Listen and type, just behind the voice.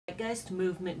Zeitgeist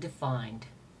movement defined,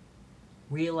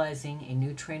 realizing a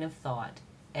new train of thought,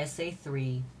 Essay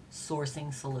 3,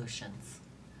 Sourcing Solutions.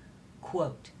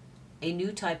 Quote, a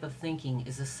new type of thinking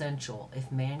is essential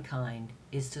if mankind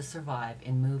is to survive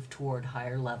and move toward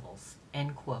higher levels.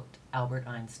 End quote, Albert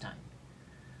Einstein.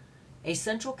 A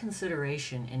central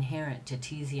consideration inherent to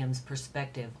TZM's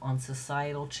perspective on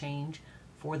societal change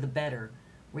for the better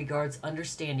regards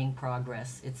understanding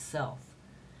progress itself.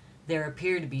 There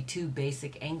appear to be two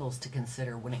basic angles to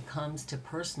consider when it comes to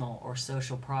personal or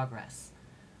social progress: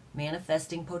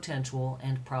 manifesting potential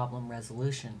and problem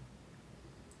resolution.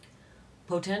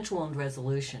 Potential and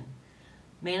resolution.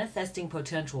 Manifesting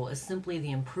potential is simply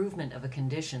the improvement of a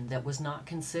condition that was not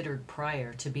considered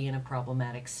prior to be in a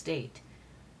problematic state.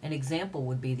 An example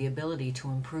would be the ability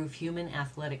to improve human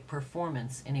athletic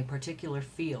performance in a particular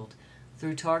field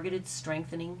through targeted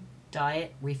strengthening,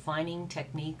 diet, refining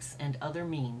techniques, and other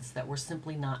means that were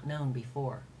simply not known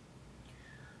before.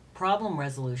 Problem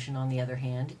resolution, on the other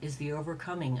hand, is the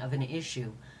overcoming of an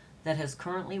issue that has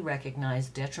currently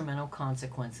recognized detrimental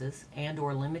consequences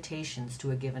and/or limitations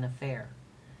to a given affair.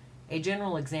 A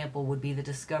general example would be the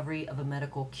discovery of a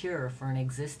medical cure for an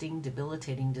existing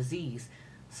debilitating disease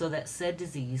so that said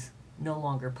disease no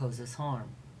longer poses harm.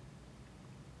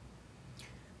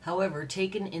 However,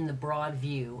 taken in the broad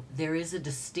view, there is a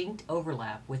distinct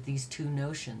overlap with these two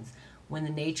notions when the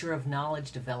nature of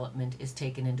knowledge development is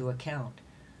taken into account.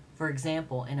 For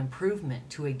example, an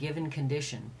improvement to a given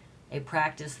condition, a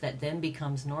practice that then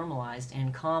becomes normalized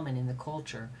and common in the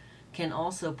culture, can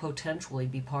also potentially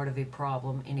be part of a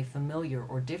problem in a familiar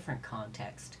or different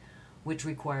context, which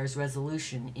requires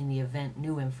resolution in the event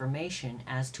new information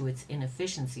as to its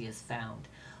inefficiency is found,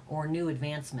 or new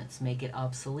advancements make it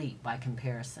obsolete by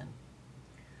comparison.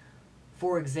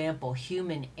 For example,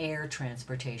 human air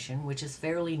transportation, which is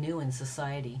fairly new in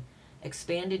society,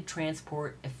 expanded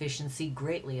transport efficiency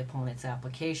greatly upon its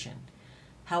application.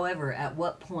 However, at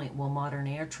what point will modern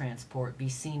air transport be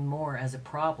seen more as a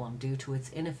problem due to its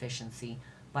inefficiency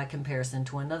by comparison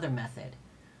to another method?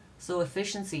 So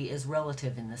efficiency is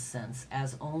relative in this sense,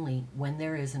 as only when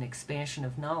there is an expansion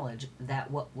of knowledge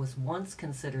that what was once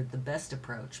considered the best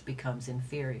approach becomes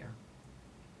inferior.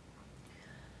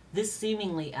 This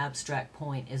seemingly abstract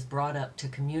point is brought up to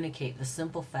communicate the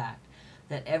simple fact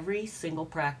that every single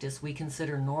practice we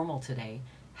consider normal today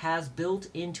has built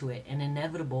into it an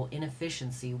inevitable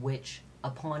inefficiency which,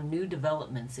 upon new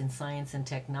developments in science and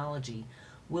technology,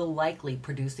 will likely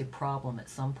produce a problem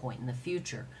at some point in the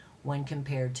future when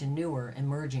compared to newer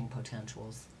emerging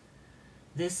potentials.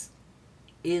 This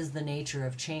is the nature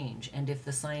of change, and if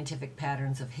the scientific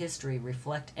patterns of history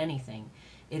reflect anything,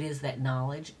 it is that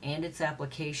knowledge and its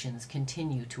applications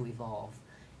continue to evolve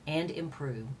and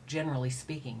improve, generally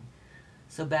speaking.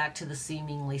 So back to the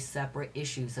seemingly separate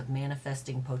issues of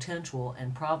manifesting potential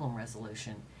and problem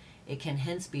resolution, it can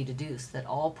hence be deduced that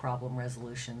all problem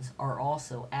resolutions are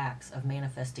also acts of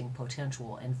manifesting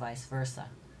potential and vice versa.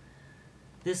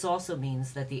 This also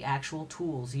means that the actual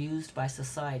tools used by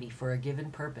society for a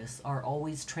given purpose are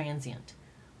always transient,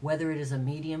 whether it is a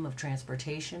medium of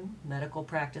transportation, medical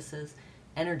practices,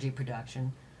 energy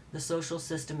production, the social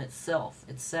system itself,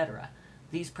 etc.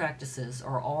 These practices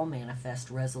are all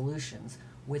manifest resolutions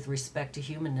with respect to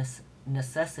human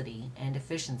necessity and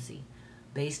efficiency,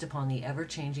 based upon the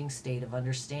ever-changing state of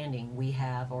understanding we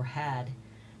have or had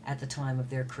at the time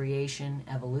of their creation,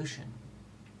 evolution.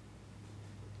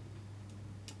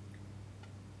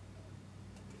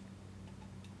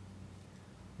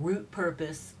 Root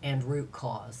purpose and root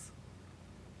cause.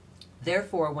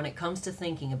 Therefore, when it comes to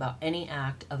thinking about any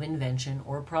act of invention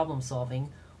or problem solving,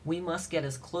 we must get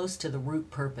as close to the root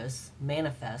purpose,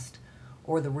 manifest,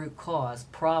 or the root cause,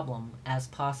 problem, as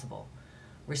possible,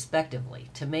 respectively,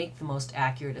 to make the most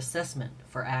accurate assessment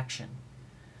for action.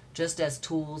 Just as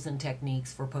tools and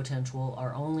techniques for potential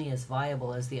are only as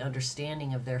viable as the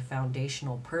understanding of their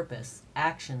foundational purpose,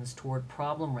 actions toward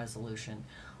problem resolution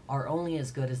are only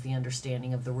as good as the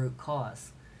understanding of the root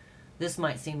cause. This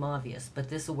might seem obvious, but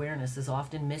this awareness is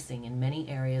often missing in many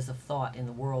areas of thought in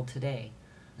the world today,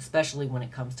 especially when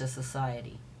it comes to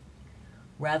society.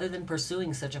 Rather than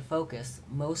pursuing such a focus,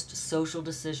 most social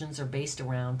decisions are based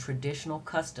around traditional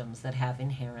customs that have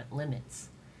inherent limits.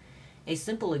 A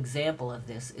simple example of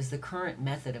this is the current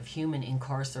method of human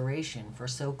incarceration for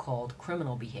so-called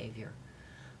criminal behavior.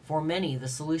 For many, the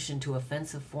solution to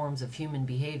offensive forms of human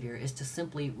behavior is to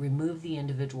simply remove the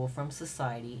individual from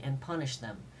society and punish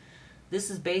them. This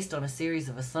is based on a series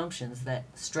of assumptions that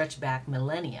stretch back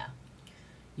millennia.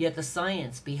 Yet the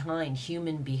science behind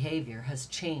human behavior has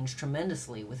changed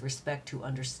tremendously with respect to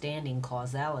understanding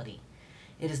causality.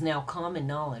 It is now common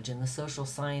knowledge in the social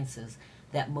sciences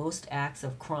that most acts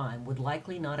of crime would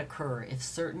likely not occur if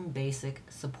certain basic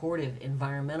supportive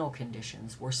environmental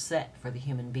conditions were set for the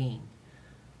human being.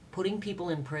 Putting people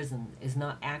in prison is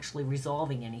not actually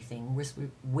resolving anything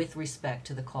with respect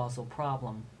to the causal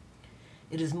problem.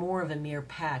 It is more of a mere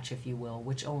patch, if you will,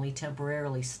 which only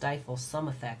temporarily stifles some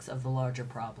effects of the larger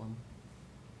problem.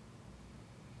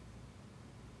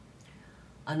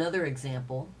 Another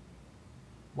example,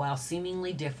 while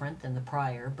seemingly different than the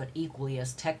prior but equally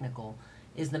as technical,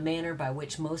 is the manner by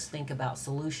which most think about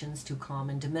solutions to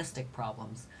common domestic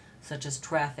problems, such as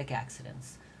traffic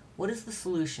accidents. What is the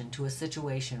solution to a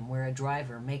situation where a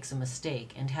driver makes a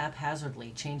mistake and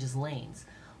haphazardly changes lanes,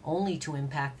 only to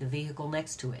impact the vehicle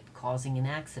next to it, causing an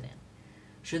accident?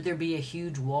 Should there be a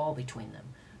huge wall between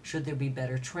them? Should there be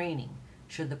better training?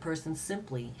 Should the person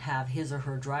simply have his or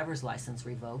her driver's license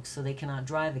revoked so they cannot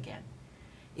drive again?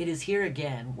 It is here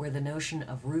again where the notion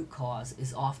of root cause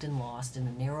is often lost in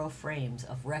the narrow frames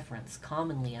of reference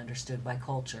commonly understood by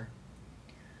culture.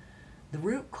 The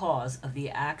root cause of the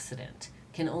accident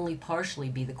can only partially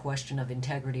be the question of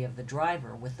integrity of the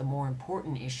driver, with the more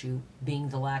important issue being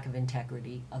the lack of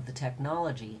integrity of the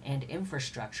technology and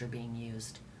infrastructure being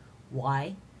used.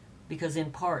 Why? Because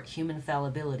in part human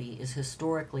fallibility is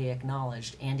historically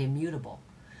acknowledged and immutable.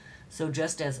 So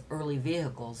just as early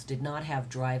vehicles did not have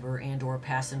driver and or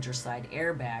passenger side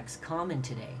airbags common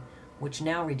today, which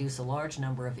now reduce a large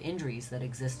number of injuries that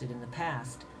existed in the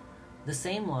past, the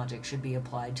same logic should be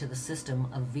applied to the system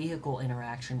of vehicle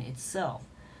interaction itself,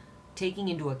 taking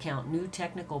into account new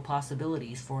technical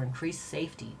possibilities for increased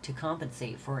safety to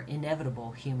compensate for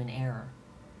inevitable human error.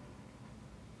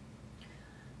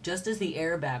 Just as the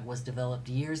airbag was developed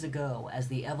years ago as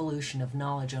the evolution of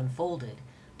knowledge unfolded,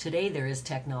 today there is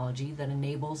technology that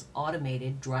enables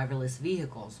automated driverless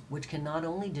vehicles, which can not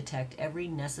only detect every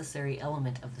necessary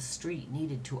element of the street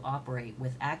needed to operate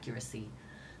with accuracy,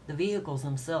 the vehicles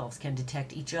themselves can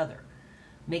detect each other,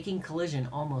 making collision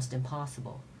almost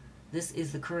impossible. This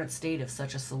is the current state of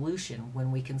such a solution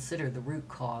when we consider the root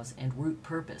cause and root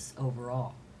purpose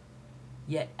overall.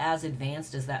 Yet, as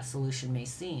advanced as that solution may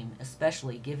seem,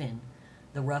 especially given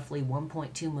the roughly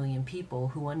 1.2 million people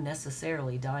who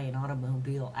unnecessarily die in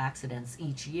automobile accidents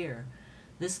each year,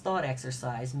 this thought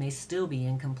exercise may still be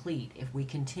incomplete if we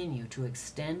continue to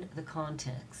extend the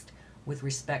context with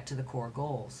respect to the core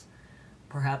goals.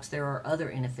 Perhaps there are other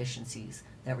inefficiencies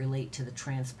that relate to the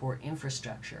transport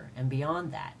infrastructure and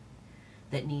beyond that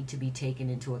need to be taken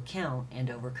into account and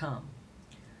overcome.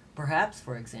 Perhaps,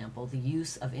 for example, the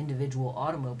use of individual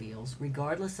automobiles,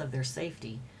 regardless of their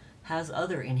safety, has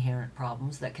other inherent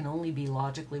problems that can only be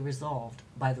logically resolved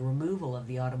by the removal of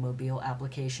the automobile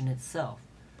application itself.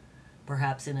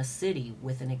 Perhaps in a city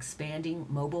with an expanding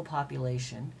mobile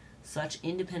population, such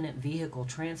independent vehicle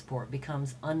transport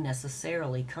becomes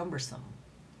unnecessarily cumbersome,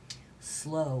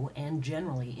 slow, and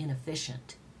generally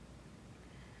inefficient.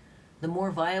 The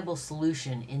more viable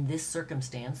solution in this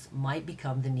circumstance might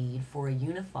become the need for a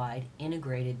unified,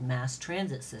 integrated mass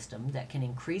transit system that can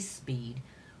increase speed,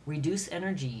 reduce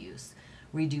energy use,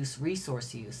 reduce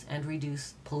resource use, and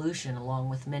reduce pollution, along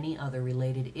with many other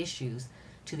related issues,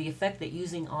 to the effect that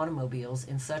using automobiles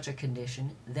in such a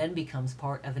condition then becomes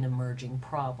part of an emerging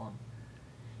problem.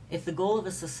 If the goal of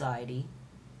a society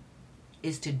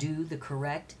is to do the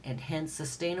correct and hence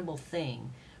sustainable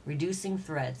thing, reducing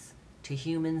threats to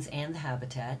humans and the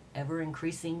habitat,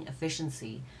 ever-increasing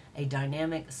efficiency, a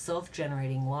dynamic,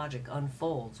 self-generating logic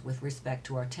unfolds with respect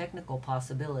to our technical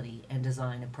possibility and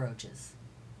design approaches.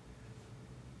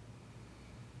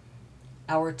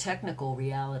 Our technical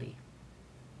reality.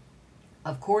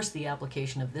 Of course, the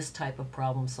application of this type of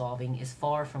problem solving is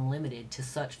far from limited to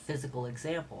such physical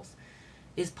examples.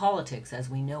 Is politics as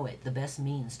we know it the best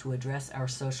means to address our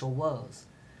social woes?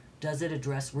 Does it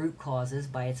address root causes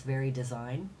by its very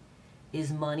design?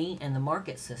 Is money and the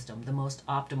market system the most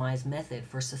optimized method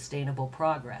for sustainable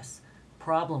progress,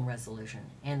 problem resolution,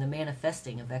 and the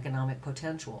manifesting of economic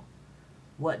potential?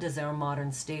 What does our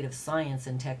modern state of science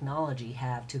and technology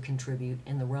have to contribute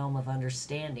in the realm of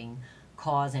understanding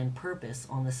cause and purpose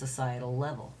on the societal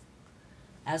level?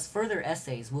 As further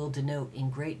essays will denote in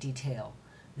great detail,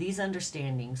 these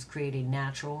understandings create a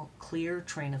natural, clear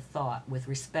train of thought with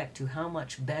respect to how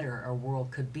much better our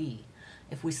world could be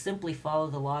if we simply follow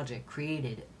the logic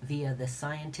created via the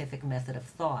scientific method of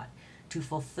thought to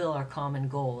fulfill our common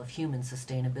goal of human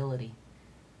sustainability.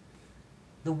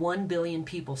 The 1 billion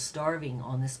people starving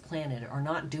on this planet are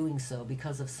not doing so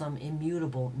because of some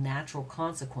immutable natural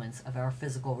consequence of our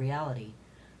physical reality.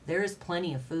 There is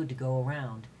plenty of food to go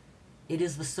around. It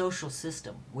is the social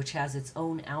system, which has its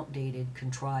own outdated,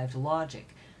 contrived logic,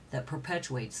 that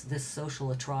perpetuates this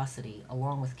social atrocity,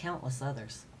 along with countless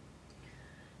others.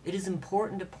 It is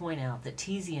important to point out that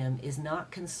TZM is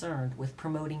not concerned with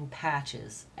promoting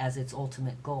patches as its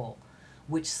ultimate goal,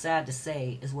 which, sad to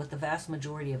say, is what the vast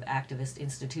majority of activist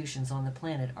institutions on the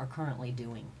planet are currently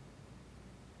doing.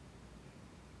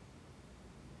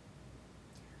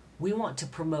 We want to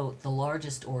promote the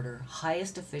largest order,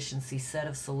 highest efficiency set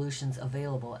of solutions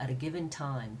available at a given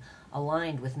time,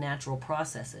 aligned with natural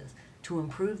processes, to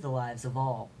improve the lives of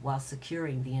all while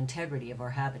securing the integrity of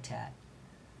our habitat.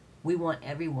 We want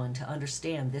everyone to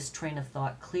understand this train of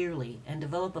thought clearly and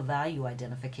develop a value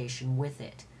identification with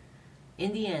it.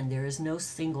 In the end, there is no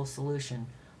single solution,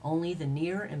 only the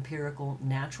near empirical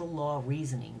natural law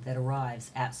reasoning that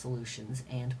arrives at solutions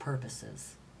and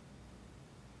purposes.